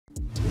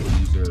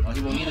Oh,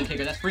 he won't need the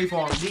kicker. That's free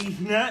for him. He's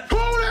not.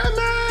 Hold that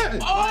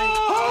man!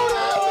 Hold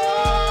that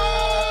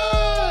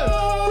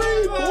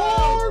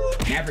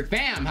man! Maverick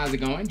fam, how's it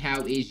going?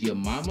 How is your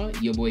mama?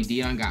 Your boy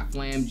Dion got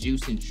Flam,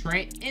 Juice, and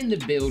Trent in the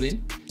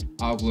building.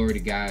 All glory to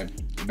God.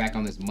 We're back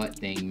on this Mutt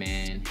thing,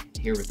 man.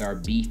 Here with our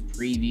beef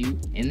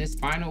preview. In this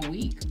final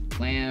week,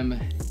 Flam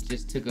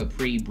just took a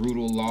pretty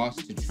brutal loss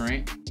to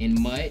Trent in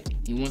Mutt.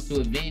 He wants to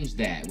avenge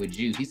that with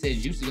Juice. He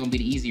says Juice is gonna be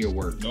the easier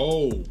work.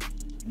 No.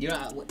 You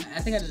know,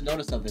 I think I just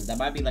noticed something. That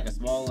might be like a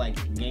small like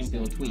game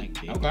field tweak.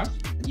 Okay.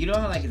 You know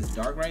how like it's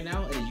dark right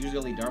now, and it's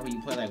usually dark when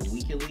you play like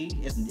weekend league.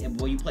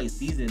 When you play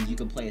seasons, you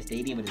can play a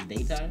stadium and it's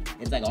daytime.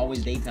 It's like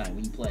always daytime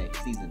when you play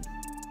seasons.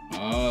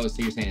 Oh, so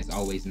you're saying it's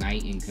always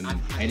night and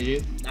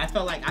competitive? I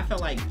felt like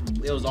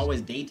it was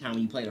always daytime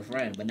when you played a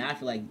friend, but now I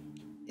feel like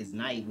it's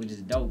night, which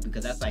is dope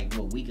because that's like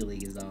what weekend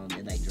league is on,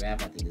 and like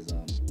draft I think is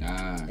on.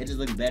 It just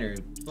looks better.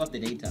 Fuck the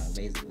daytime,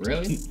 basically.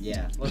 Really?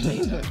 Yeah. Fuck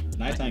daytime.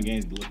 Nighttime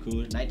games look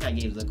cooler. Nighttime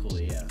games look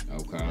cooler. Yeah.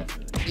 Okay.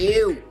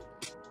 Ew.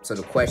 So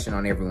the question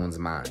on everyone's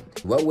mind,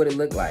 what would it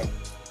look like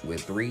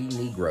with 3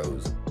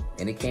 Negroes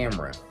and a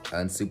camera,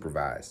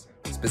 unsupervised?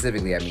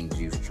 Specifically, I mean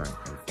Juice, Trent,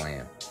 and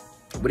Flam.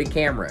 With a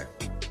camera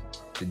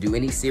to do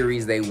any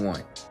series they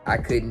want. I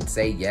couldn't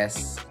say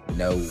yes,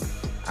 no,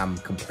 I'm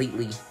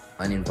completely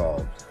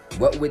uninvolved.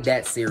 What would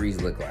that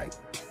series look like?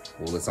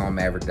 Well, it's on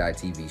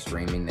Maverick.tv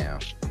streaming now.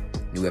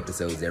 New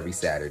episodes every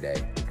Saturday.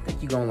 I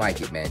think you're gonna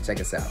like it, man. Check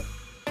us out.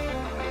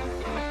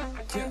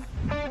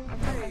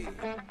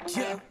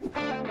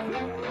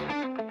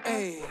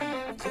 Hey,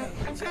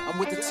 I'm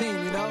with the team,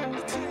 you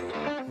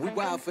know. We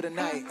wild for the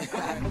night.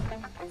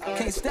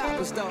 Can't stop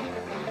us though.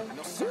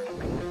 No sir.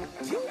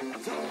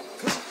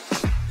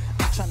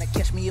 Trying to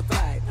catch me a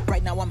vibe.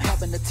 Right now I'm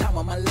having the time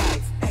of my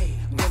life. Hey,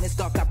 when it's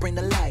dark I bring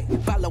the light.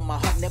 Follow my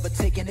heart, never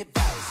taking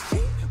advice.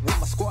 With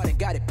my squad and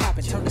got it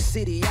popping, turn the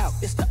city out.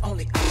 It's the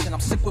only option. I'm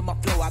sick with my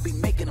flow. I be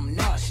making them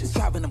nauseous,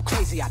 driving them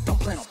crazy. I don't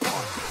plan on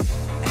parking.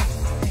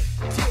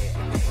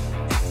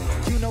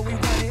 You know we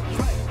run it.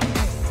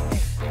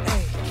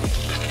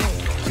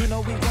 You know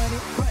we run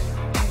it.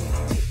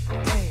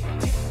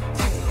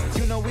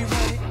 You know we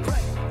run it.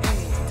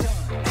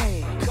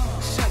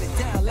 Shut it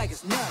down like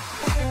it's nothing.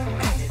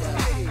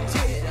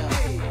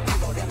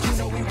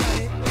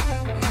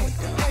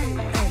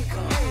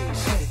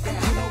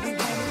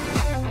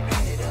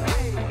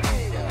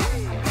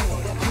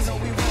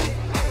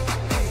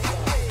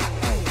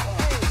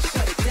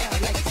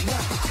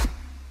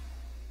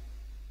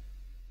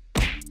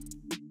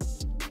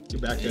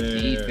 Back there.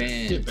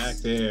 Defense. Get back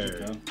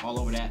there. All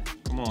over that.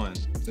 Come on.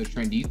 So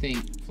Trent, do you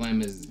think Flam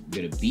is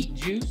gonna beat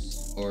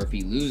Juice? Or if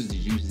he loses to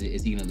Juice,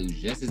 is he gonna lose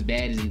just as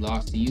bad as he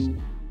lost to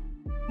you?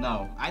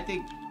 No, I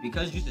think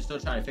because Juice is still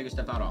trying to figure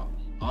stuff out on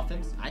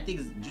offense, I think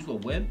Juice will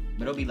win,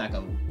 but it'll be like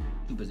a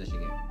 2-possession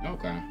game.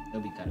 Okay.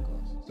 It'll be kind of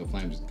close. So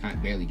Flam just kind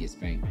of barely gets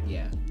spanked.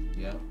 Yeah.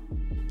 Yep.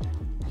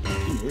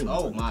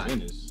 Oh my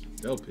goodness.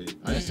 Del Pitt.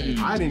 I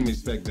didn't even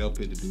expect Del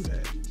Pitt to do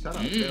that. Shout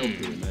out to Del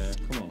Pitt, man.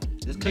 Come on.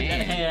 This could,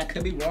 hey, I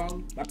could be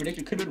wrong. My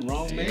prediction could have been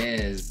wrong, man.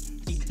 Yes.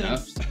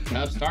 Tough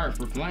start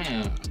for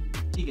Flam.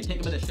 He can take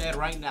him in the shed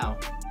right now.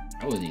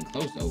 I wasn't even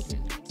close to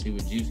open. See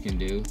what Juice can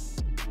do.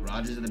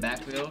 Rogers in the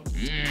backfield.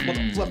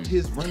 Fluffed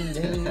his run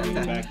down.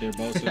 Back there,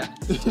 Bosa.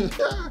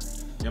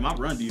 Yeah, my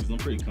run defense, I'm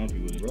pretty comfy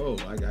with it. Bro,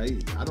 like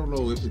I don't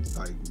know if it's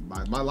like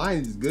my line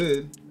is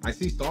good. I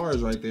see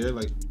stars right there,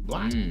 like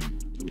black. What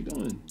are we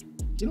doing?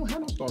 He don't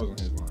have no stars on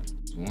his line.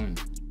 It's one.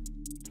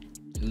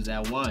 Who's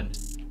that one?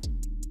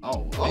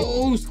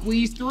 Oh,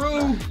 squeeze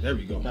through. There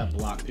we go. That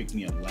block picked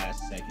me up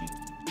last second.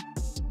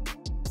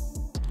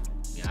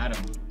 Got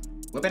him.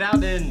 Whip it out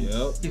then.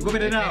 Yep. He's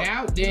whipping it out. Whip it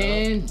out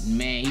then.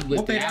 Man, he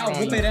whipped it out.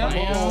 Whip it out.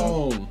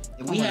 Oh.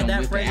 If we had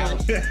that phrase on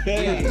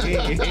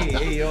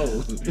Hey,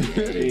 yo.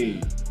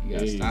 Hey. You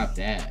gotta stop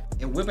that.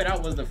 If whip it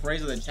out was the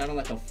phrase of the channel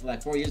like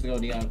 4 years ago,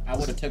 Dion, I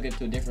would have took it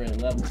to a different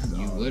level.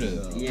 You would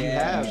have.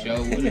 Yeah. You sure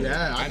would have.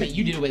 Yeah, I mean,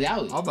 you did it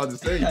without it. I'm about to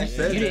say you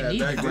said You didn't that need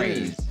back the then.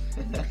 phrase.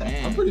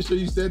 Man. I'm pretty sure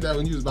you said that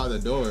when he was by the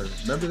door.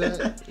 Remember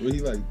that? When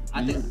he like,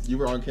 you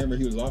were on camera,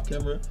 he was off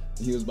camera,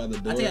 and he was by the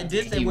door. I think I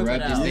did say He whip it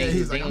rubbed his out. thing. Yeah,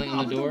 he's like, Dangling I'm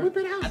on the door. Whip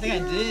it out. I think I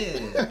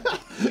did.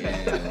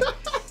 Yeah.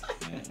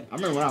 I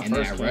remember when I And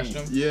then first I rushed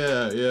came, him.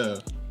 Yeah.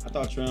 I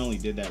thought Trent only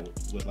did that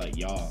with like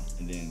y'all,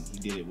 and then he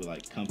did it with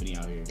like company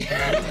out here.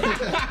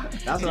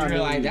 That's what I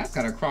realized. That's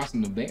kind of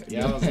crossing the bear.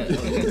 Yeah, I was like,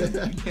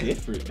 oh,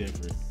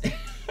 different.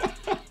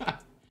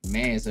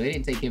 Man, so it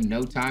didn't take him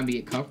no time to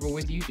get comfortable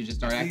with you to just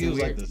start I think acting it was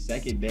weird. like the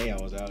second day I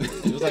was out here.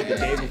 It was like the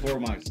day before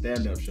my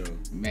stand-up show.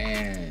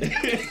 Man,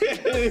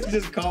 It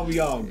just caught me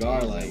off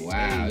guard. Like,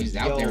 wow, hey, he's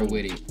out there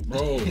with it.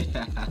 Bro,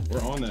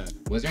 we're on that.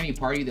 Was there any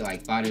party that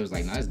like thought it was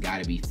like, no, it's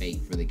got to be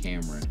fake for the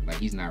camera? Like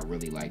he's not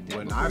really like that.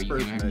 When I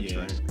first met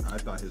Yeah. Trent, I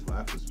thought his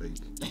laugh was fake.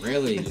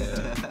 Really?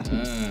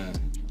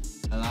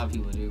 A lot of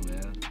people do,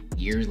 man.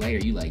 Years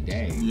later, you like,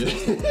 dang. Yeah.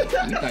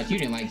 You thought you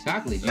didn't like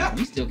chocolate.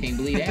 We still can't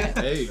believe that.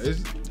 Hey,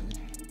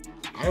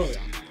 I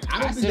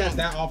don't think that's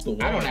that off the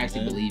wall. I don't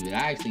actually man. believe it.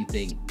 I actually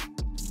think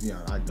Yeah,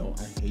 I don't.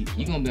 I hate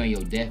you gonna be on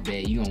your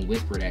deathbed. You gonna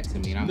whisper that to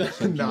me, and I'm gonna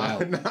choke you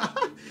out.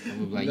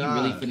 Like, you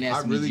really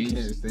finesse I really me,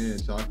 Juice. can't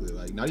stand chocolate.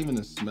 Like, not even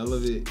the smell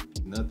of it,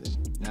 nothing.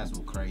 That's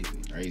so crazy.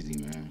 Crazy,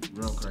 man.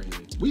 Real crazy.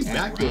 We That's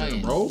back there,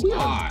 Ryan. bro. We are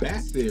Odds.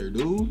 back there,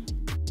 dude.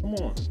 Come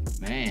on.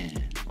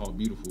 Man, Oh,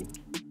 beautiful.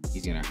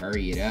 he's gonna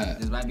hurry it up.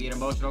 This might be an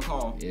emotional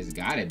call. It's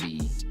gotta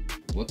be.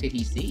 What could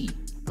he see?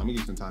 I'm gonna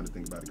give you some time to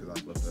think about it because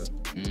I fluffed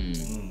up.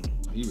 Mm,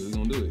 He really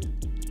gonna do it.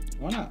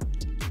 Why not?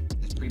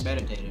 It's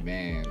premeditated.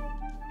 man.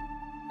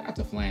 Shout out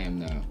to Flam,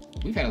 though.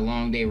 We've had a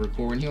long day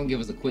recording. He gonna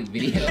give us a quick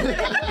video.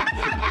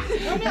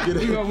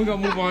 We're gonna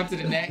move on to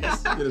the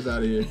next. Get us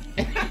out of here.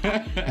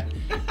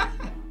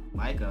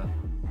 Micah.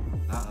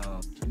 Uh-oh.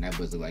 And that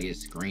buzz look like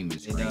it's screaming.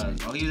 It does.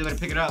 Oh, he was able to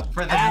pick it up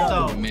for that,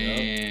 though.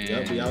 Man.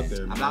 Yep, we out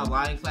there, man. I'm not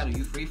lying, Flat. Are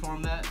you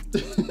freeform that?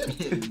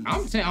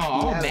 I'm saying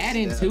all He had a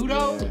Madden step, too,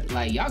 though. yeah.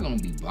 Like, y'all gonna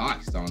be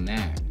boxed on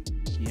that.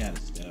 He had a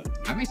step.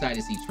 I'm excited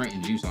to see Trent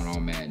and Juice on all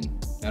Madden.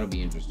 That'll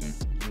be interesting.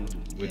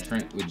 With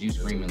Trent, with Juice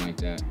screaming like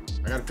that.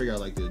 I gotta figure out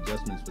like the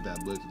adjustments with that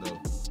blitz though.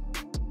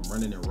 I'm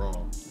running it raw,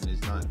 and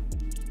it's not.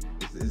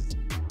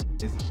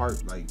 It's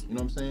hard. Like, you know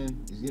what I'm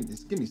saying?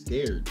 It's getting me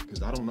scared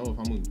because I don't know if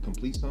I'm gonna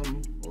complete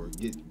something or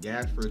get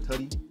gassed for a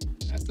tutty.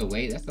 That's the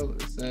way. That's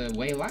a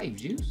way of life,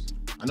 Juice.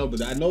 I know,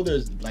 but I know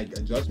there's like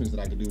adjustments that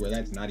I can do where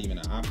that's not even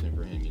an option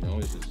for him. You know,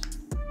 it's just.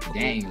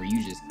 Dang, where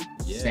you just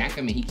sack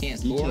him and he can't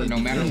score can't- no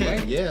matter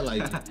what. Yeah,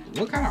 like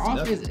What kind of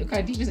offense? What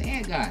kind of defense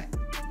Ant got?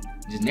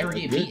 Just never A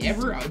get good beat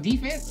ever.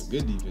 Defense.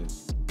 good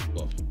defense.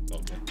 Well,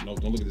 okay. No,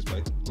 don't look at this play.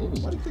 Ooh.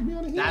 Why did you click me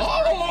on the head? That's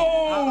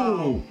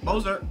Oh!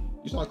 Moser.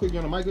 You saw I click you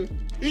on the mic?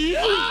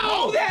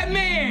 Oh, that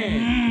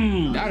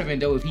man! That would have been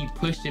dope if he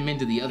pushed him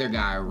into the other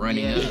guy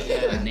running up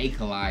and they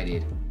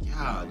collided.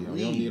 God,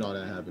 we don't need all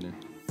that happening.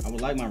 I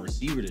would like my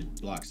receiver to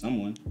block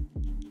someone.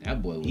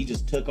 That boy was. He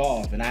just took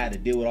off, and I had to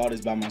deal with all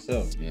this by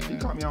myself. He Yeah.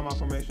 caught me on my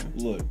formation.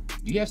 Look,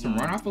 Do you have some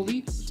runoff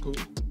elites? It's cool.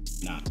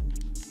 nah.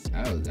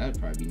 That'd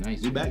probably be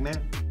nice. We back now.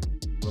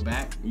 We're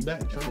back. We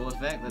back. In Trent. full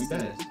effect. Let's We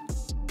do back.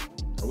 this.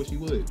 I wish he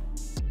would.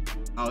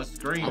 Oh, it's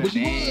screaming. I wish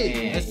he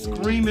Man. It's would.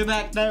 screaming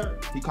back there.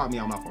 He caught me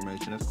on my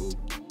formation. That's cool.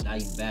 Now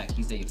he's back.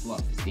 He said he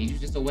fluffed. It's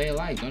just a way of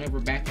life. Don't ever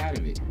back out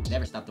of it.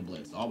 Never stop the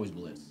blitz. Always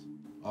blitz.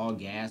 All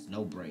gas,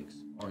 no brakes,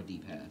 or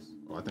deep pass.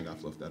 Oh, I think I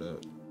fluffed that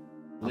up.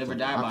 Live or I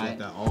die by fluffed it.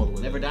 that all the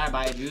way Never up. die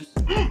by it, Juice.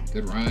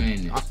 Good run.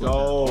 I fluffed that Go.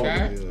 all the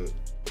Okay. way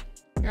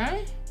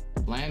Okay.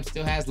 Flam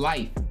still has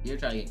life. You're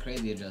trying to get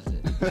crazy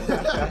adjusted.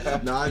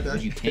 up. No,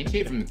 Did you pinch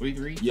it from the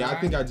 3-3? yeah, I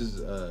think I just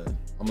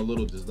I'm a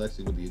little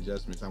dyslexic with the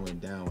adjustments. I went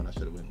down when I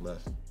should have went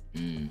left.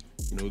 You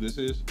know who this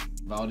is?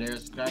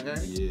 Valdez Cracker.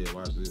 Yeah,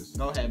 watch this.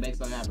 Go ahead, make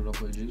something happen real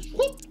quick, Juice.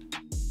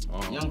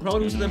 Oh, Young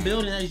produce in the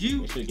building, that's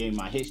you. They should have gave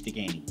my hit stick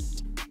any.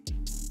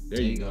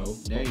 there you go.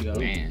 There you go.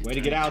 Man. Way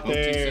to get out Spoke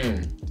too there.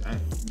 soon. Damn.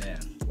 Man,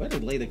 Way to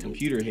lay the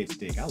computer hit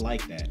stick. I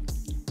like that.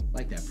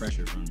 like that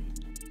pressure from you.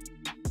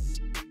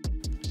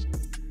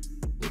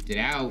 Whipped it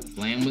out.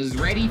 Flam was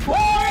ready for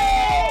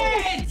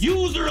it.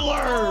 User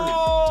alert!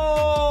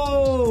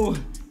 Oh!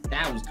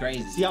 That was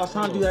crazy. See, I was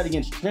trying to do that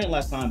against Trent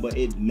last time, but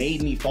it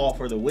made me fall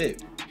for the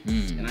whip.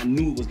 And I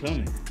knew it was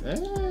coming.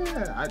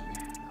 Yeah,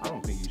 I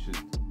don't think you should.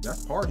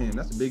 That's part him.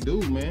 That's a big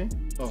dude, man.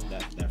 Oh,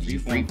 that Did you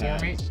freeform freeform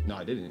pass. it? No,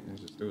 I didn't. I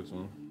just threw it to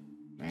him.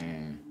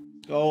 Man.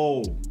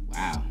 Go.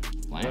 Wow.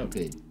 Flam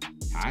could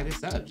tie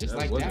this up just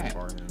like wasn't that.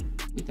 part him.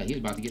 We thought he was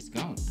about to get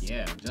skunked.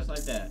 Yeah, just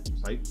like that.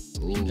 Type.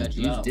 Ooh, got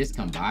you Juice out.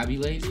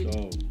 discombobulated.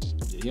 Go.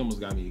 Yeah, he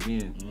almost got me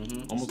again.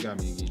 Almost got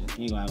me again.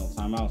 He ain't gonna have no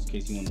timeouts in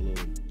case he want a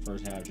little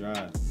first half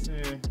drive.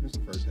 Yeah, it's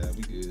the first half.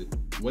 We good.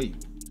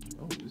 Wait.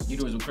 Oh, this You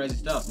doing some crazy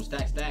stuff, some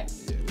stack.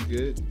 Yeah, we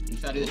good. You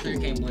tried to do the trick,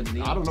 came with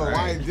the I don't know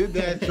why I did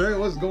that, Trey.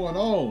 What's going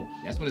on?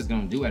 That's what it's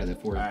gonna do out of the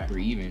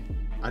 4-3 even.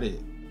 I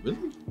did. Really?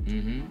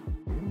 Mm-hmm.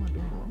 What am I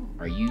doing wrong?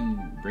 Are you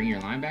bringing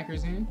your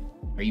linebackers in?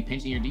 Are you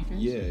pinching your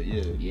defense? Yeah.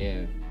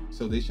 Yeah.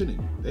 So they shouldn't.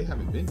 They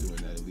haven't been doing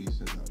that at least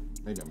since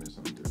maybe I missed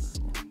something different.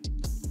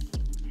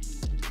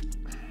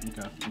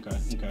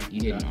 Okay.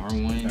 You hit an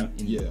R1. Okay.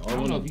 And Yeah, I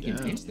don't know R1 if you can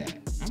down. pinch that. I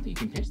don't think you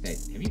can pinch that.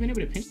 Have you been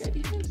able to pinch that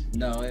defense?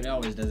 No, it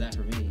always does that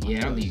for me. Yeah,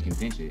 I don't think you can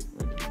pinch it.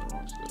 We're doing the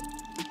wrong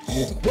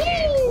stuff.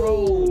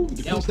 Bro, We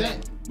can pinch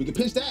that. We can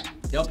pinch that.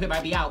 Del Pit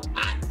might be out.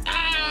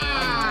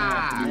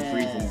 Ah! Do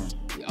freeform.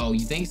 Oh,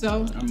 you think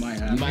so? I might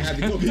have. You might have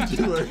to go get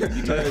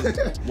you.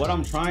 Because what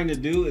I'm trying to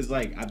do is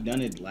like I've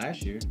done it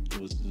last year. It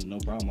was no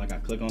problem. Like I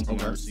click onto my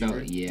Okay. receiver.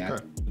 So, yeah.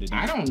 Okay. but it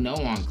I don't- don't know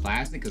on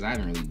Classic because I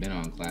haven't really been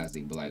on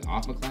Classic, but like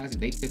off of Classic,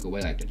 they took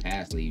away like the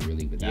pass lead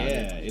really without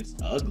Yeah, it. it's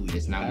ugly.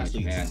 It's not much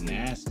Actually, it's passing.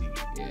 nasty.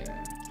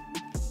 Yeah.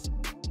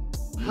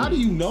 How do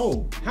you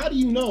know? How do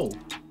you know?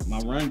 My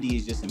run D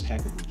is just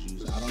impeccable,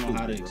 Juice. I don't know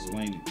how to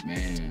explain it.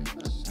 Man.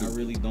 I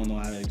really don't know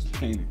how to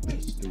explain it.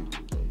 That's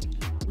stupid, bro.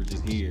 We're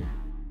just here.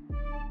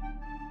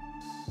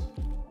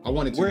 I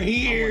wanted to. We're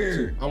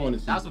here. I wanted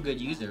to. That's some good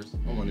users.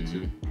 I wanted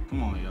to.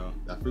 Come on, y'all.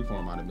 That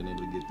freeform might have been able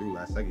to get through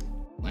last second.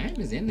 Lamb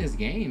is in this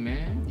game,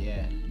 man.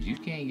 Yeah. You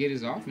can't get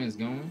his offense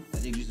going. I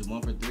think he's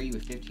 1 for 3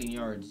 with 15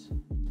 yards.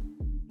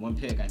 1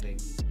 pick, I think.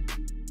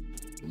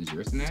 Who's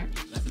risking that?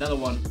 That's another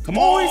one. Come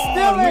on, he's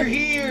stealing. we're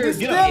here. He's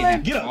Get up,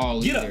 stealing. get up,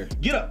 All get either.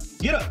 up, get up,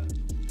 get up.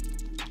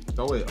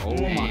 throw it. Oh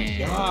Man. my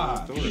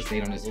God. He just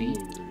stayed on his feet.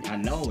 I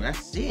know,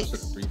 that's Should six.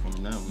 have free from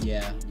him now.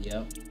 Yeah,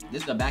 yep.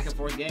 This is a back and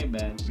forth game,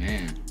 man.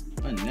 Man,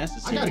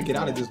 Unnecessary. I gotta get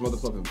out of this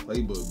motherfucking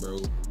playbook, bro.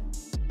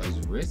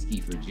 it's risky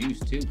for Juice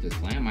too, because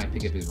Flam might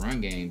pick up his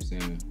run game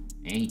soon,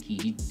 and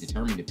he's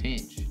determined to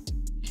pinch.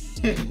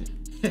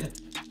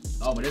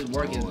 Oh, but it's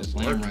working. Oh,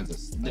 Flam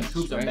runs The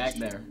troops are back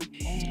stretch. there.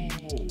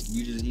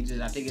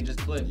 I think it just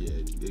clipped. Yeah,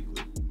 it did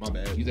clip. My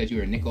bad. You said you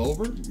were a nickel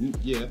over?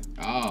 Yeah,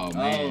 Oh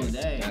man,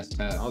 dang. that's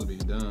I tough. was being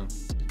dumb.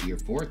 Your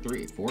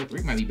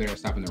 4-3 might be better at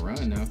stopping the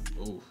run though.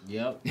 Oh,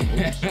 Yep.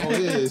 oh it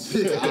is.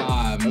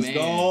 Ah Let's man.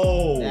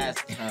 go.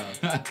 That's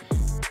tough.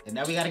 And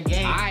now we got a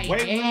game. I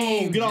Wait,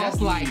 aim get off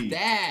just me. like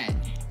that.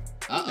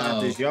 Got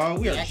Uh-oh. this, y'all.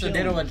 We The are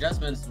accidental chilling.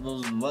 adjustments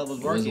was what was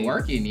It was working.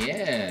 working,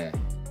 yeah.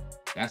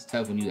 That's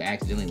tough when you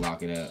accidentally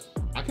lock it up.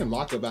 I can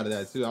lock up out of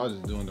that too. I was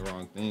just doing the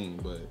wrong thing,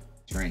 but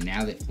Trent,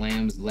 now that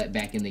Flam's let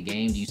back in the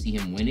game, do you see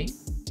him winning?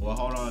 Well,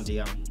 hold on,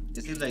 Dion.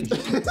 It seems like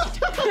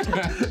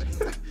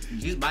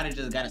Juice might have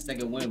just got a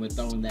second win with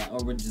throwing that,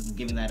 or with just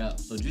giving that up.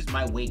 So Juice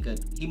might awaken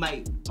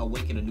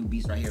a new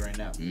beast right here, right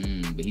now.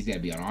 But he's got to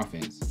be on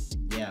offense.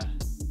 Yeah.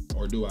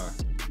 or do I?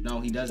 No,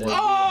 he doesn't.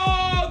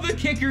 Oh, the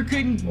kicker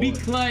couldn't be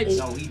clutch.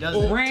 No, he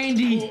doesn't.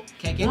 Randy,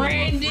 Can't get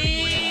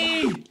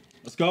Randy.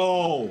 Let's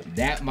go.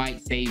 That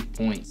might save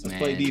points, Let's man.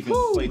 play defense.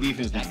 Let's play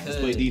defense now. That Let's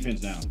play could.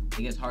 defense now.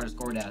 It gets hard to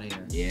score down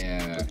here.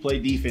 Yeah. Let's play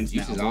defense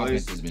now, Juice's boys.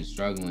 offense has been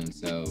struggling,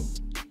 so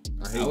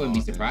hate I wouldn't my be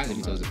offense. surprised if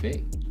he throws a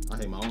pick. I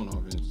hate my own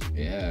offense.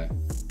 Yeah.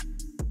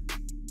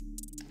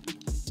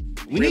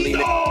 We need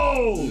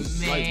those.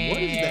 Man. Like,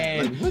 what is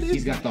that? Like, what is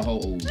He's got the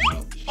whole.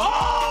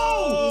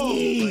 Oh,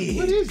 Like,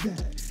 what is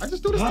that? I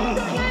just threw the same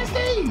thing last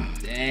game.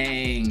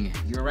 dang.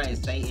 You're right.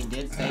 It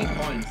did save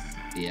points.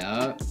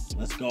 Yup.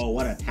 Let's go.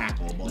 What a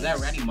tackle, boys. Was that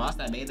Randy Moss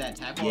that made that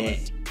tackle?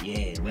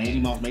 Yeah. Randy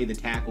Moss made the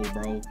tackle,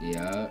 bro.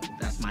 Yup.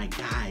 That's my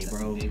guy, That's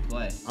bro. a big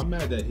play. I'm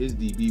mad that his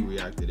DB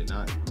reacted and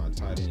not my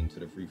tight end to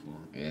the free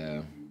form.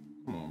 Yeah.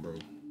 Come on, bro.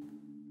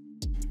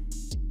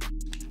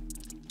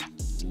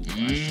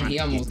 He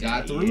almost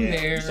got through You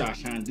there. saw what I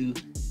was trying to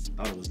do.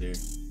 Thought it was there.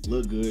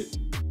 Looked good.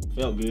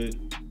 Felt good.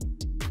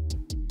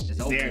 It's It's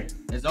open. there.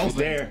 It's open. It's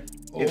there.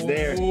 It's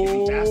there. Is he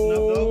fast enough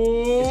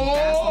though? Is he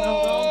fast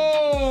enough though?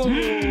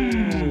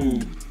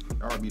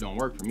 RB don't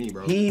work for me,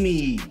 bro.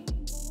 Heaney.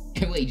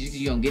 Wait, just 'cause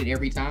you don't get it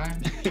every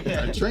time?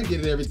 Trent get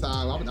it every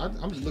time.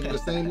 I'm just looking for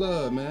the same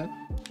love, man.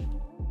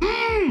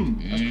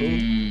 That's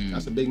cool.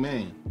 That's a big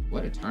man.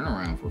 What a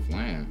turnaround for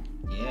Flam.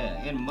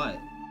 Yeah, and Mutt.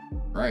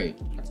 Right.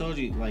 I told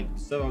you, like,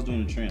 stuff I was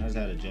doing in Trent, I just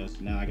had to adjust.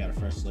 Now I got a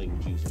fresh slate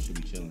with Juice, so should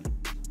be chilling.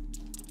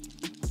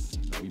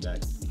 We back.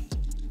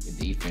 The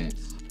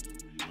defense.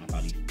 I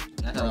thought he.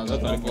 I thought it was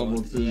That's a like fumble.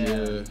 fumble too.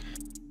 Yeah.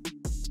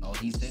 Oh,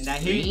 he's sitting that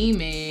heat.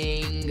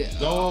 Streaming.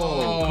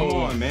 Oh,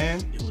 come on, man.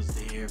 It was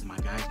there if my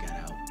guys got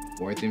out.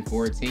 4th and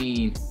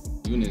 14.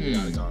 You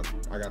niggas gotta go.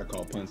 I gotta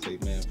call punt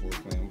safe man for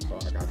Flam. So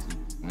I got to.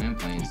 Flam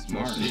playing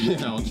smart. I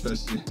don't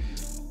trust you.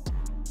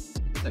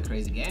 It's a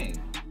crazy game.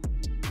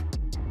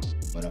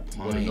 But a But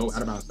punt. no,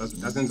 out of bounds.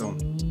 That's end zone.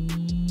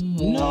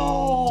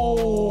 No.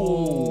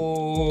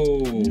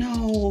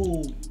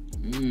 No.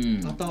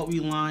 I thought we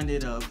lined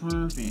it up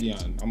perfect.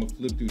 Dion, I'm gonna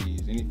flip through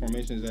these. Any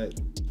formations that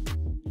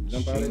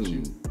jump out at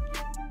you?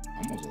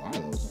 Almost a lot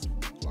of those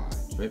fly.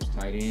 Trips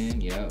tight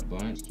end. Yeah,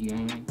 bunch. Key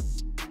on.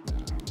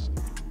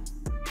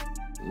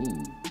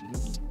 Ooh.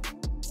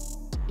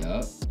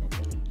 Yup.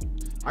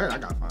 I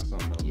gotta find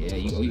something though. Yeah,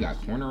 you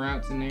got corner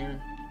routes in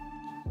there.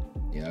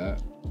 Yeah.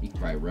 You can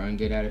probably run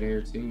good out of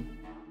there too.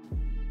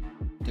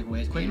 Take away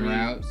his quick In read.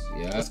 routes.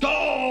 Yeah. Let's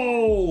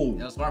go.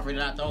 It was smart for you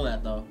to not throw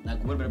that though.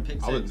 That would have been a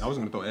pick I six. was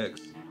gonna throw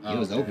X. It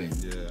was open.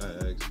 Yeah, I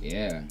had X.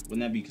 Yeah.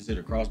 Wouldn't that be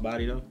considered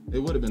crossbody though? It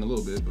would have been a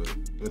little bit, but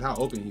with how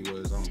open he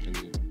was, I don't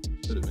think it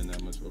should have been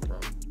that much of a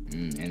problem.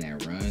 And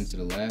that run to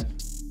the left.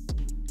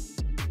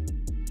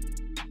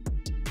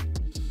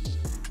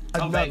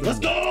 Let's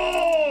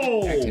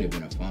go. That could have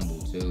been a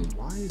fumble too.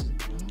 Why is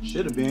it?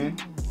 Should have been.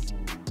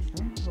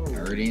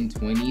 3rd and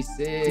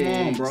 26.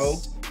 Come on, bro.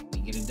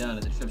 You get it done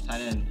at the trips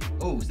tight end.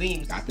 Oh,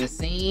 seams. Got the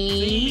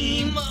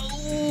seam.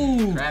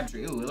 Ooh.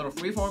 Crabtree. Ooh, a little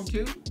freeform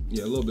too.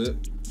 Yeah, a little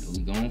bit. We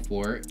going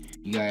for it.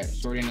 You got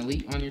short and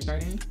elite on your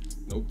tight end?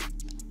 Nope.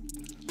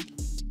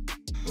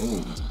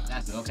 Ooh.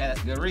 That's okay.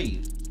 That's a good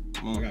read.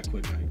 Come I on. got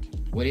quick hike.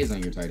 What is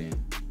on your tight end?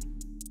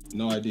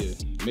 No idea.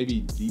 Maybe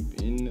deep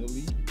in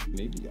elite.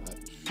 Maybe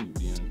shoot,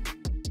 Dion.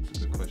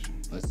 That's a good question.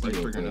 Let's see Like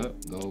real freaking quick. up.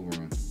 Go over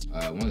them.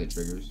 One of the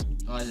triggers.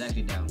 Oh, it's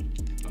actually down.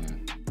 Yeah.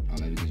 Oh,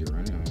 maybe because you're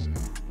running. I don't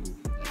know.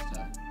 That's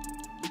tough.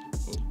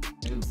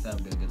 Ooh, that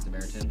would be a good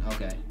Samaritan.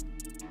 Okay.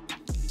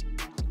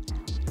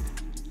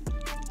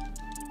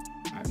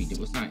 Might be.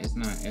 It's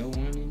not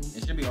L1.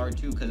 It should be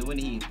R2 because when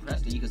he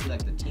pressed it, you could see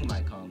like the team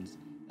icons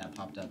that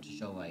popped up to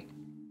show like.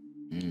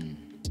 You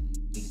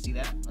can see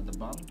that at the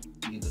bottom.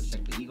 You can go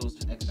check the Eagles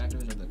X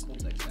factors or the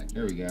Colts X factors.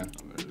 There we go.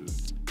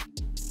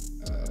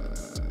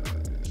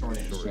 Short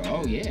end. So,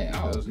 oh yeah.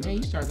 Oh man,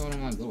 you start throwing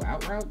them like little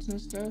out routes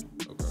and stuff.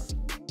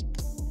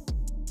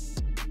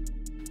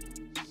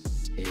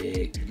 Okay.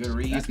 pick. Good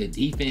read. That's good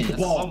defense.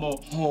 That's a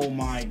fumble. Oh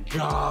my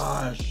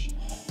gosh.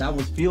 That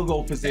was field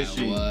goal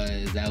position.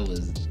 That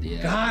was,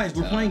 yeah. Guys,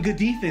 we're playing good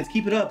defense.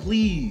 Keep it up,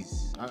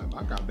 please.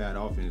 I got bad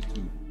offense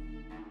too.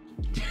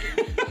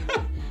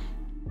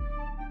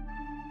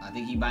 I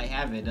think he might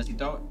have it. Does he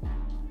throw it?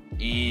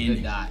 And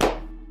Good dot.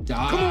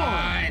 Come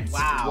on.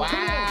 Wow.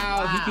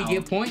 Wow. He could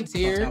get points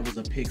here. That was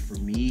a pick for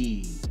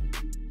me.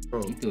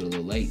 Bro, He threw it a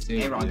little late too.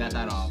 A-Ron got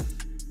that off.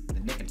 The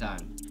nick of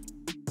time.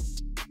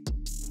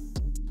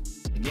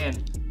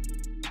 Again.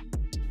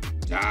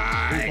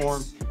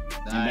 Nice.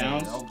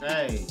 Nice.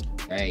 Okay.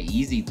 All right,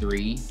 easy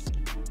 3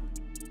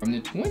 from the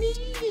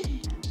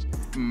 20.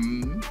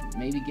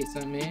 Maybe get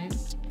something in.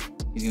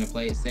 He's gonna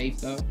play it safe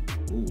though.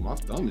 ooh, my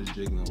thumb is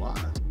jiggling. Why?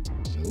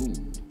 Ooh,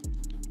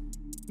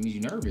 means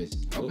you're nervous.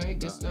 Okay,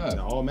 good stuff.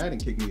 All Madden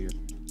kicked me here.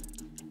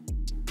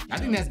 I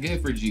think that's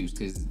good for Juice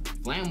because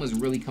Flam was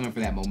really coming for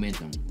that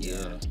momentum.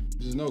 Yeah.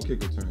 There's no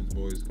kick returns,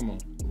 boys. Come on.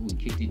 Ooh, he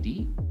kicked it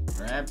deep.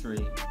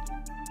 Crabtree.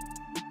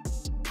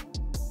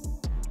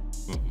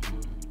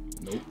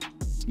 Nope.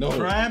 No.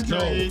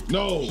 Crabtree.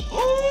 No. Ooh!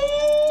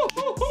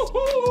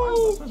 Why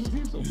is my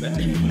team so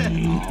bad?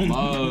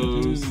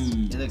 Almost.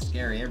 It looks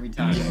scary every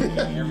time.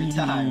 Every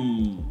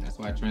time. That's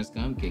why Trent's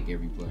gum kick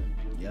every play.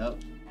 Yep.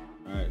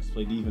 All right, let's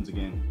play defense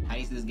again. How do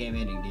you see this game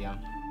ending, Dion?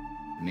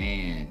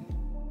 Man,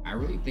 I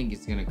really think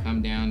it's gonna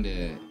come down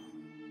to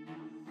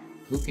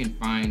who can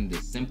find the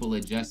simple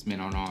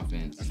adjustment on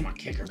offense. That's my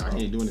kicker, bro.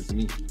 He ain't doing it to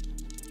me.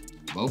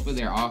 Both of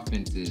their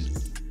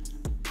offenses.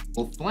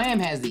 Well, Flam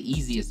has the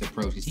easiest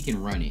approach because he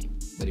can run it.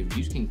 But if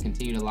Juice can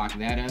continue to lock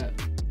that up,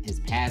 his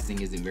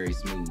passing isn't very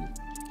smooth.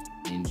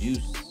 And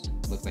Juice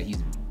looks like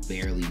he's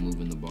barely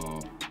moving the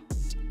ball.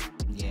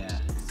 Yeah.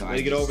 So Way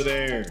to get over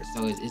there.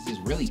 So it's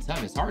just really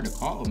tough. It's hard to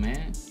call,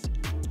 man.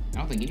 I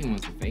don't think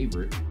anyone's the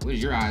favorite. What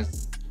is your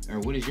eyes, or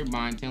what is your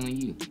mind telling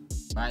you?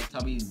 Right,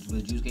 tell me,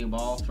 will Juice get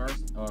ball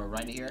first or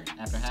right here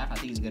after half? I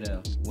think he's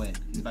gonna win.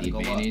 He's about to go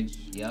advantage.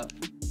 up. Yep.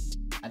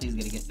 I think he's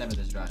gonna get 7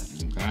 this drive.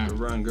 Okay. Good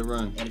run, good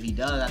run. And if he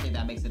does, I think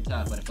that makes it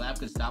tough. But if Flam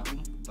could stop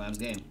him, Flam's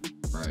game.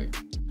 Right.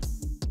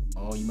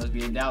 Oh, you must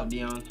be in doubt,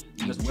 Dion. You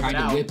He must whip tried it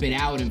to out. whip it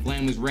out, and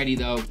Flam was ready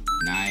though.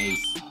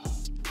 Nice.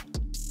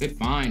 Good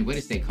find. Way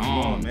to stay Come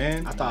calm. on,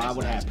 man. I thought I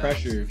would have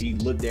pressure if he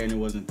looked there and it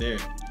wasn't there.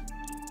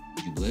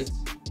 Did you blitz?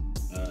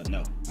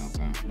 No.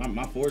 Okay.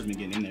 My forward's been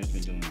getting in there. It's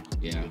been doing a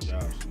good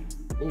job. So.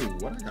 Ooh,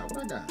 what I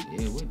got?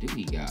 Yeah, what do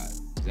he got?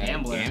 Is that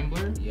Gambler. a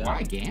gambler? Yeah.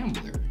 Why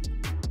gambler?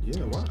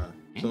 Yeah, why?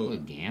 Ain't So a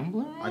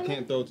gambler? I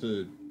can't throw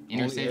to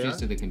Interceptions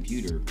to the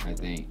computer, I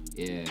think.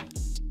 Yeah.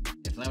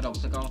 If Flam don't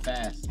click on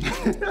fast.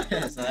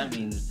 So that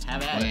means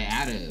have at But it.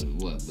 out of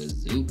what?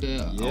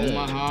 Bazooka, Yeah.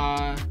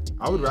 Omaha,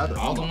 I would rather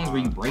all the ones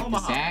where you break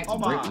Omaha, the sacks,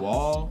 Omaha. brick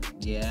wall.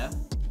 Yeah.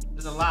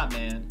 There's a lot,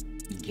 man.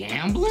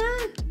 Gambler?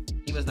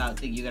 He must not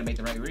think you're gonna make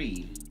the right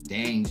read.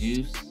 Dang,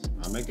 Juice.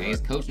 I make Hey, his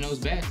it. coach knows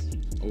best.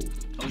 Oh,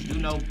 Coach do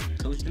know.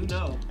 Coach do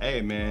know.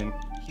 hey, man.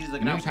 He's I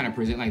looking know I'm out. trying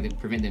to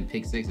prevent them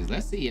pick sixes.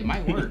 Let's see, it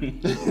might work.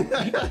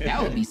 That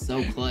would be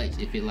so clutch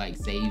if it like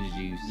saves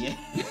Juice. Yeah.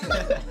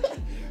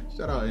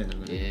 Shout out him,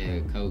 man. Yeah,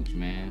 coach,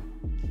 man.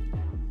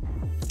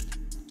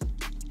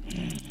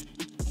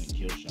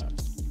 Kill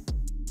shots.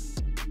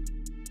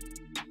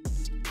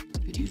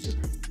 Good user.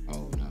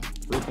 Oh no.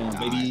 Rip on, God.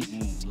 baby.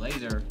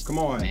 Blazer. Come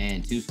on.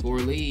 Man, 2-score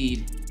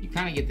lead. You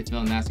kind of get the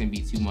feeling that's gonna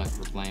be too much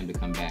for Flam to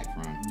come back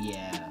from.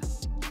 Yeah.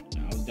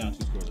 I was down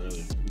 2 scores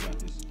earlier. We got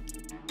this.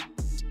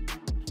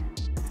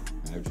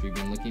 Crabtree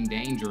been looking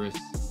dangerous.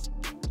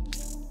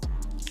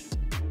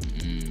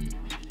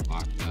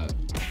 Locked up.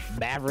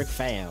 Maverick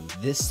Fam,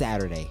 this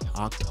Saturday,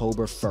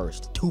 October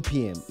 1st, 2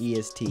 p.m.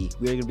 EST,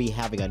 we're going to be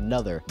having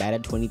another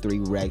Madden 23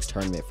 Regs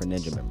tournament for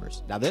Ninja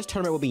members. Now, this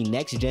tournament will be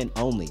next gen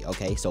only,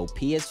 okay? So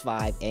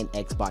PS5 and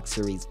Xbox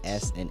Series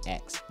S and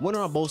X.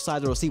 Winner on both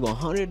sides will receive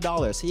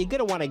 $100, so you're going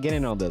to want to get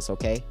in on this,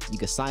 okay? You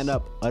can sign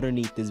up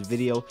underneath this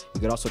video.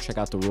 You can also check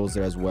out the rules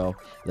there as well.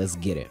 Let's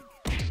get it.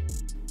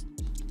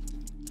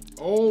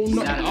 Oh,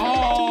 no.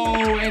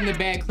 Oh, and the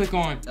bad click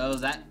on. Oh,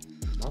 is that?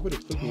 Why would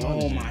it click me on?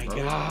 Oh this my shit,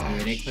 bro? god.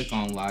 Yeah, they click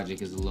on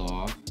logic is a little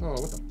off. Oh,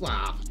 what the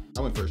flop?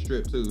 I went for a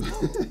strip, too.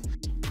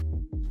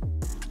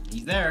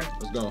 He's there.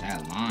 Let's go.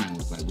 That line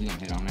was like, we gonna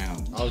head on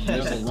out. I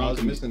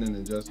was missing an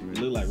It adjustment.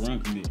 looked like run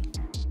commit.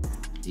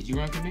 Did you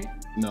run commit?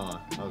 No,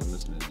 I was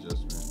missing an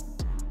adjustment.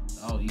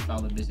 Oh, you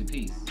found a missing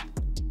piece.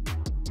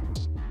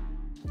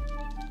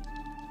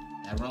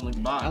 That run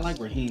looked box. I like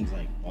Raheem's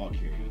like ball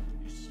carry.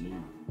 It's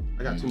smooth.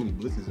 I got too many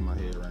blitzes in my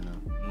head right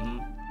now. Mm-hmm.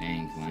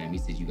 Dang, Flam, he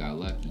said you got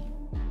lucky.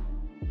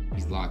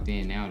 He's locked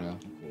in now, though.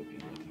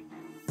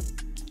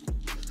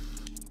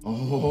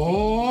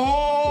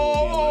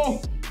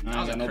 Oh! I That ain't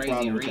was got a no crazy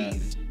problem with read.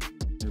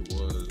 that. It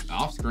was.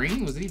 Off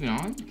screen? Was it even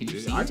on? Could you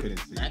see I it? couldn't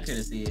see I it.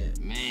 couldn't see it.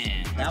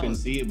 Man. I That couldn't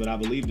was- see it, but I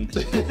believed him.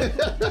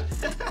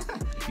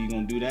 If he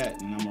gonna do that,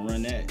 then I'm gonna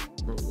run that.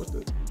 Bro, what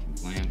the?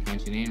 Flam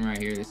punching in right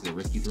here. This is a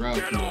risky throw.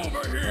 Oh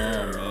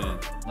man.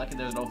 Lucky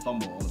there's no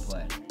fumble on the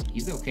play.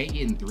 He's okay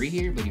getting 3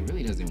 here, but he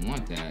really doesn't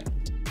want that.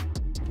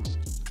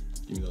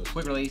 Give me those.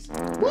 Quick release.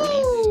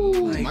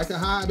 Woo! Like- Micah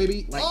high,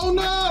 baby. Like, Oh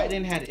no! I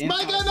didn't have inside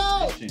Micah,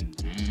 no! position.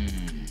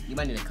 You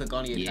might need to click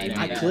on your Yeah, tight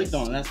I end. clicked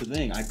on. That's the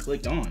thing. I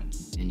clicked on.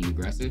 And you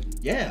aggressive?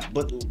 Yeah,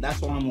 but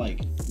that's why I'm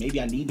like, maybe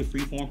I need the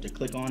freeform to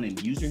click on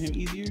and user him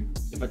easier.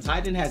 If a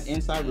tight end has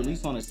inside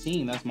release on a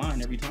seam, that's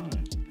mine every time.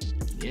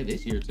 Yeah,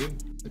 this year too.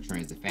 The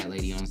Trent's the fat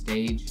lady on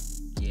stage.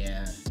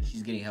 Yeah,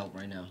 she's getting help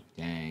right now.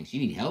 Dang, she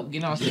need help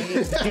getting on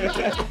stage?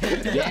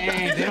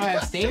 Dang, they don't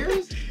have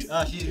stairs?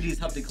 She needs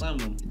help to climb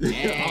them.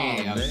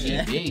 Dang, Oh, oh, she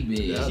man. big.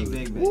 Yeah, she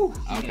big, man. Woo.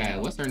 Okay,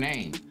 what's her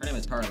name? Her name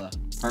is Perla.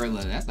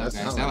 Perla, that's okay.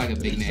 Sound like a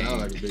big name.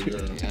 Sound like a big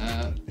girl.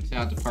 Yeah,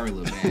 shout out to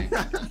Perla, man.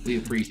 We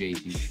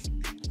appreciate you.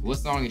 What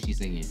song is she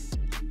singing?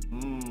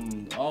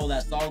 Oh,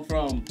 that song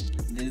from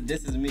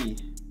This Is Me.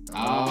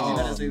 Oh,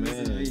 She gotta sing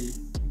man. This Is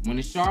Me. when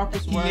the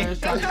sharpest words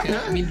try to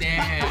cut me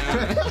down.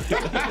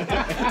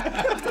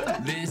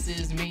 This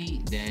is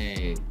me.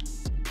 Dang.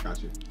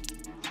 Gotcha.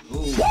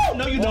 Ooh.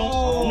 No, you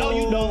don't. No,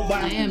 you don't.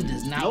 Flam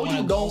does not No, want you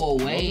to don't. go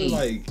away. Those are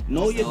like,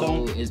 No, you So,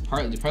 don't.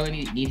 does Perla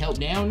need help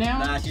down now?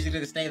 Nah, she's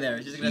gonna stay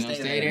there. She's gonna You gonna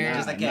stay stay there. there?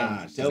 Just like Nah,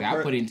 him. tell I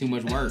Per- put in too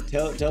much work.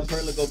 Tell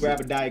Perla go grab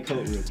a Diet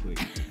Coke real quick.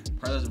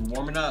 Perla's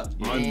warming up.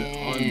 on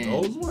Yeah.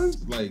 those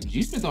ones, like,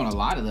 You spent on a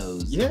lot of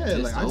those. yeah,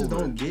 It's like I just over.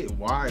 don't get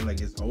why,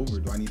 like, it's over.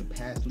 Do I need to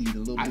pass lead a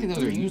little bit? I think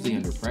those are usually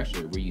under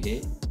pressure where you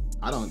hit.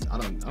 I don't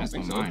That's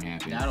think when so. mine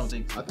happened. Yeah, I don't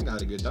think. I think I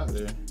had a good job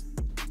there.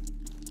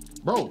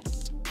 Bro,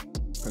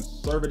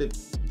 conservative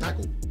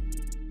tackle.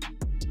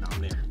 Now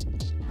I'm there.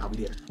 Now we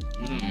there.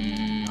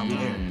 Now we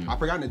there. I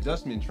forgot an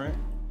adjustment, Trent.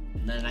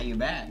 Now you're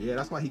back. Yeah,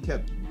 that's why he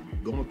kept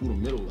going through the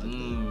middle like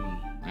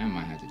I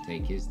might have to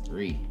take his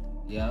 3.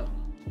 Yep.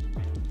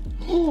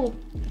 that.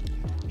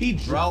 He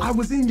dropped. I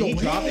was in your He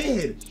dropped head.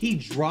 it. He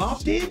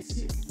dropped it.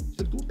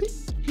 Should do a pick.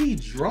 He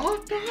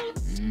dropped that.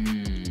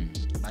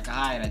 Like a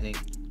hide, I think.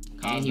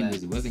 And he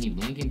wasn't he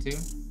blinking too?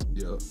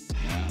 Yeah.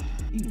 Yeah.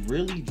 He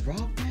really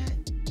dropped that.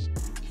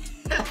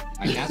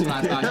 Like that's what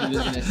I thought he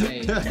was gonna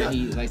say.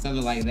 Like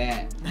something like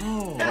that.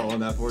 Oh, Oh, on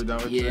that fourth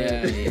down. with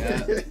Yeah,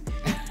 Trent.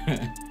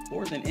 yeah.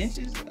 4th and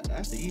inches.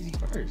 That's the easy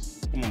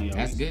first. Come on, y'all.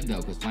 That's good though,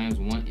 because Flam's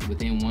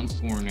within 1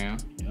 score now.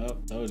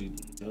 Yup, told you.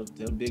 Tell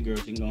big girl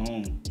she can go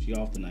home. She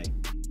off tonight.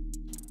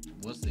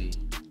 We'll see.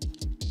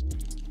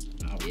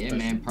 Yeah,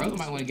 man. Perla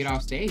might want to get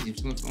off stage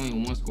if it's only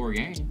a 1 score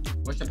game.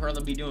 What should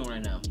Perla be doing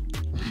right now?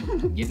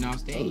 Getting off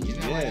stage.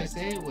 Isn't that what Yeah. I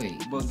said? Wait.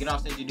 But get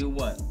off stage, you do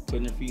what?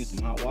 Putting her feet in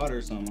some hot water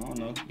or something. I don't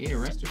know. Yeah,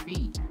 rest her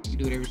feet. She can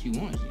do whatever she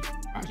wants. She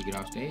probably should get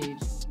off stage.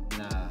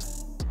 Nah.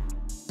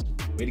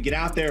 Way to get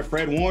out there,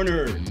 Fred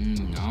Warner. I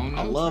don't know.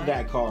 I love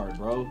that card,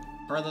 bro.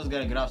 Perla's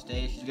gonna get off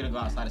stage. She's gonna go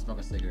outside and smoke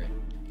a cigarette.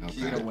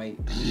 She's Okay. gonna wait.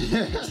 She's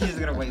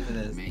gonna wait for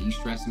this. Man, you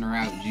stressing her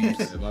out, Juice.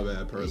 Yeah, my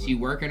bad, Perla. Is she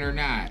working or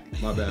not?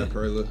 My bad,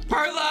 Perla.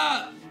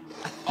 Perla!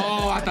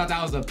 Oh, I thought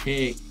that was a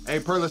pick. Hey,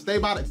 Perla, stay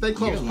Your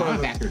close, Perla.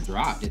 linebacker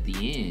dropped at the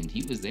end.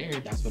 He was there.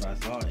 That's what I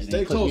thought. And Stay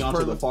then click close, me onto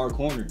Perla. the far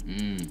corner.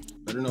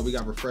 Better know we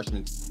got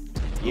refreshments.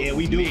 Yeah,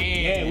 we do.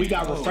 Man. Yeah, we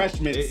got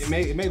refreshments. It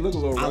may look a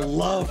little I rough.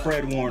 love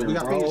Fred Warner, We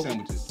got finger bro.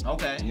 sandwiches.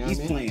 Okay. You know He's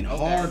what I mean? playing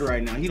Okay. hard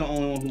right now. He the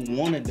only one who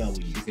won a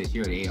W. She said she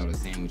already ate all the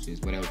sandwiches.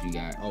 What else you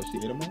got? Oh, she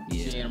ate them all?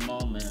 Yeah. She ate them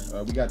all, man.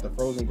 We got the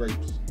frozen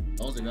grapes.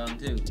 Those are gone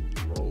too.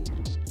 Whoa.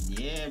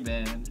 Yeah,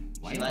 man.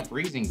 Why She you like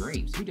freezing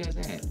grapes? Who does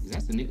that? Is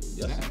that the new? Is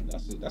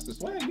That's the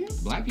swag, yeah.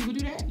 Black people do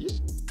that? Yeah.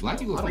 Black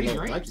people I don't freeze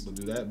know if black grapes? people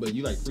do that, but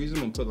you like freeze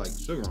them and put like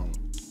sugar on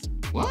them.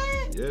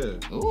 What? Yeah.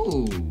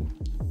 Ooh.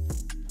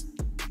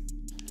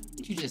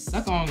 You just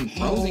suck on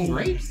frozen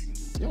grapes?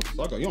 You don't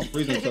suck on. You don't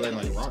freeze them until they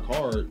like rock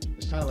hard.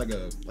 It's kind of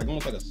like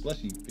almost like a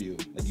slushy feel.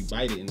 Like you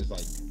bite it and it's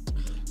like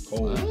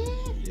cold.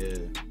 What? Yeah.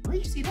 Where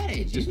you see that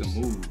at, Just Juice? a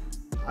move.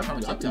 I've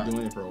Probably been TikTok.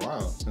 doing it for a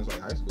while since like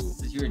high school.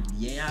 Since you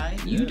were high?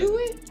 You do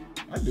it?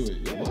 I do it.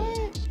 Yeah.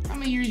 What? How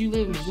many years you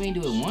live with me? You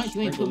ain't do it once?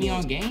 You ain't put me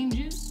on game,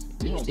 Juice?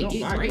 We used to We don't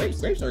get buy grapes.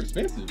 Grapes are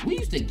expensive. We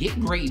used to get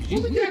grapes,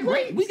 Juice. We We get got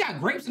grapes. grapes. We got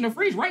grapes in the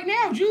fridge right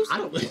now, Juice. I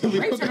don't.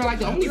 Grapes are like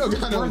the only we don't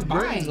fruit got no worth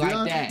buying grapes, like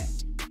John. that.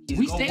 He's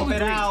We gonna stay whip with it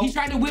grapes. out. He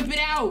tried to whip it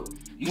out.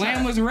 You Flam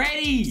tried- was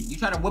ready. You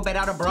try to whip it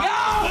out of bro? Yo,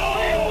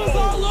 it was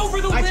all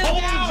over the whip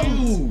out.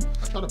 you.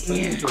 I try to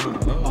play it.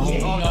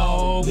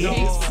 Oh,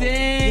 no,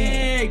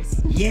 pick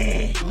 6.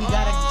 Yeah. We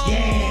gotta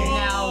get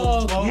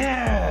now.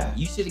 Yeah.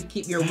 You should have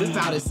kept your whip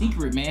out a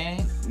secret,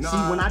 man. Nah,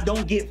 See, when I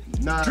don't get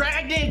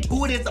dragged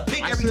into it, it's a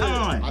pick every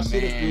time. I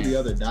should have Man. threw the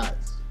other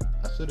dots.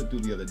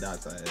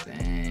 I had.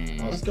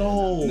 Dang. Let's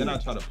go. And then I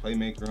try to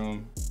playmaker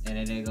them. And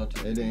it didn't go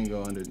to. It didn't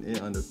go under. It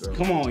underthrow.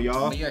 Come on,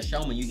 y'all. But you're a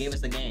showman. You gave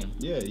us the game.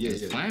 Yeah.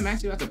 Is Flam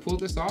actually about to pull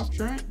this off,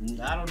 Trent?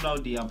 I don't know,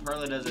 Dion.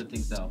 Perla doesn't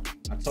think so.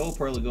 I told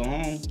Pearl to go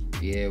home.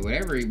 Yeah,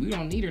 whatever. We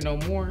don't need her no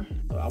more.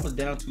 I was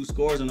down 2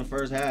 scores in the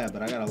first half,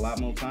 but I got a lot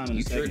more time in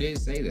You the sure second. did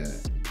say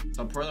that.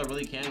 So Perla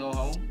really can go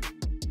home?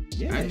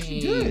 Yeah, I she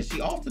mean- good.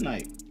 She off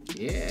tonight.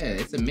 Yeah,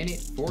 it's a minute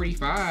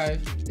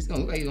 45. It's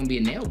gonna look like it's gonna be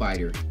a nail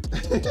biter.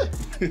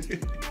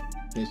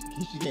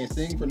 She can't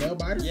sing for nail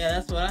biter. Yeah,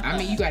 that's what I thought. I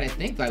mean, you gotta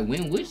think like,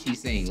 when would she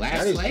sing? That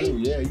Last is play? true.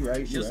 Yeah, you're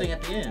right. She'll sing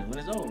at the end when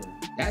it's over.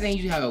 That ain't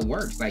usually how it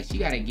works. Like, she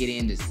gotta get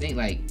in to sing.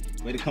 Like,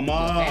 Way to come The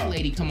on. fat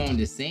lady come on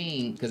to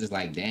sing because it's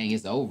like, dang,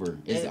 it's over.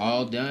 It's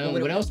all done.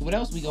 What else? What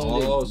else we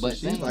gonna do? Oh, so But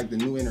she's sing. like the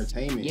new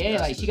entertainment. Yeah,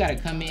 That's like she gotta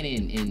come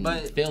in and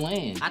But- fill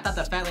in. I thought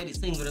the fat lady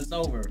sings when it's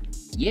over.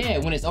 Yeah,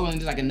 when it's over, and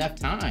there's like enough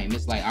time.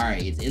 It's like, all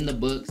right, it's in the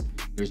books.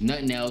 There's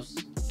nothing else.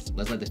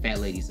 Let's let the fat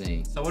lady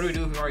sing. So what do we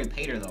do if we already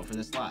paid her though for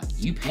the slot?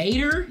 You paid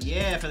her?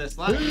 Yeah, for the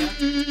slot.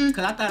 Because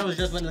I thought it was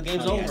just when the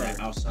game's Oh, yeah, over. that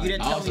outside. You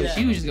didn't tell Also, me that.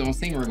 she was just gonna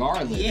sing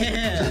regardless.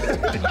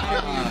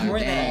 Yeah. More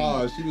than-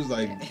 Oh, she was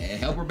like,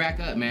 Help her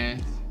back up,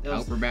 man.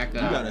 Help her back you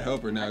up. gotta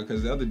help her now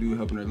because the other dude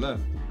helping her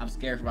left. I'm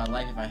scared for my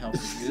life if I help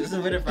her. This is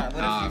what if I. What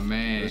if Aw, she-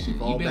 man. Does she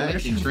fall You been back?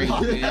 lifting Trent,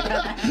 you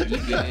good. You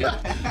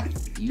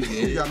good. You You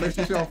good. gotta make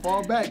sure she don't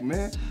fall back,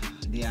 man.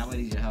 Yeah, I'm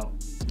gonna need your help.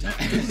 No,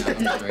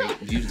 I'm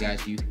straight. Juice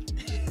got you.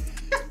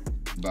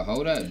 But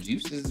hold up,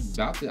 Juice is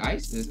about to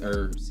ice this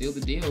or seal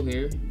the deal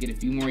here. Get a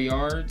few more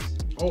yards.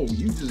 Oh,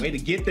 you just Way to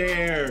get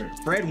there.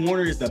 Fred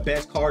Warner is the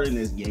best card in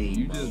this game.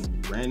 you bro.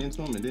 just ran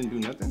into him and didn't do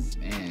nothing.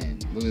 Man,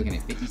 we're looking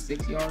at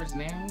 56 yards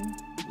now.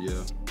 Yeah,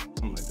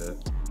 something like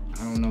that.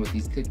 I don't know what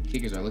these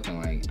kickers are looking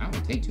like. I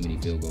don't take too many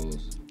field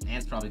goals.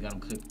 Ant's probably got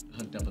him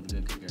hooked up with a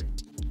good kicker.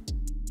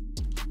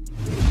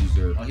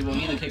 User. Oh, he won't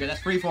need a kicker.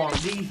 That's free for him.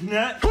 He's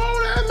not.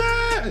 Hold that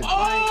man!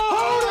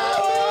 Hold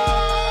that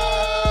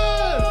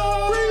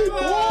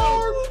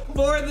man!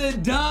 For the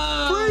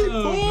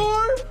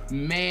dub!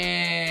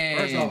 Man.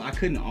 First off, I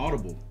couldn't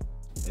audible.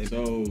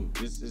 So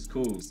this is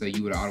cool. So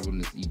you would have audible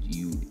this,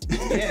 you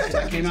Yeah, 'cause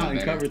I came out in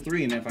better. cover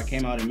 3, and if I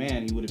came out in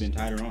man, he would have been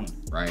tighter on him.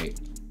 Right.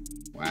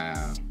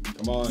 Wow.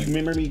 Come on. You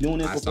remember me doing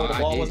this I before saw. the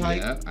ball I was did. hyped?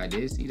 Yep, I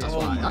did see that.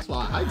 That's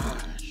why I hyped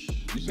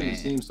it. You shouldn't Man.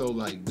 seem so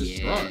like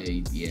Yeah,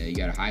 distraught. yeah, you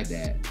gotta hide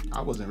that.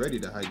 I wasn't ready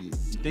to hype it.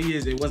 The thing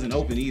is, it wasn't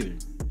open either.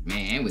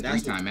 Man, and with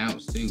That's 3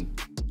 timeouts too.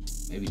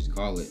 Maybe just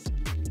call it.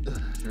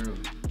 True.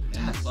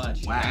 That's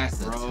clutch.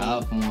 That's a bro.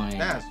 tough one.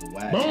 That's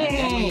whack.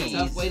 That's a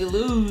tough way to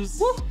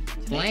lose.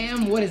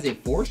 Flam, what is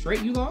it? 4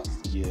 straight you lost?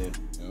 Yeah.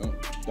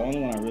 The only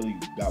one I really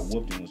got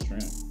whooped in was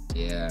Trent.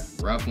 Yeah,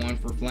 rough one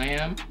for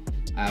Flam.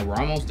 We're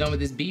almost done with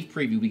this beef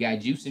preview. We got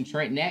Juice and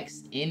Trent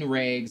next in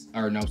regs,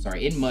 or no,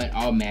 sorry, in mud.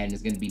 All Madden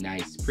is gonna be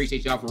nice.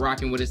 Appreciate y'all for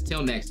rocking with us.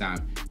 Till next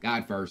time.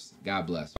 God first. God bless.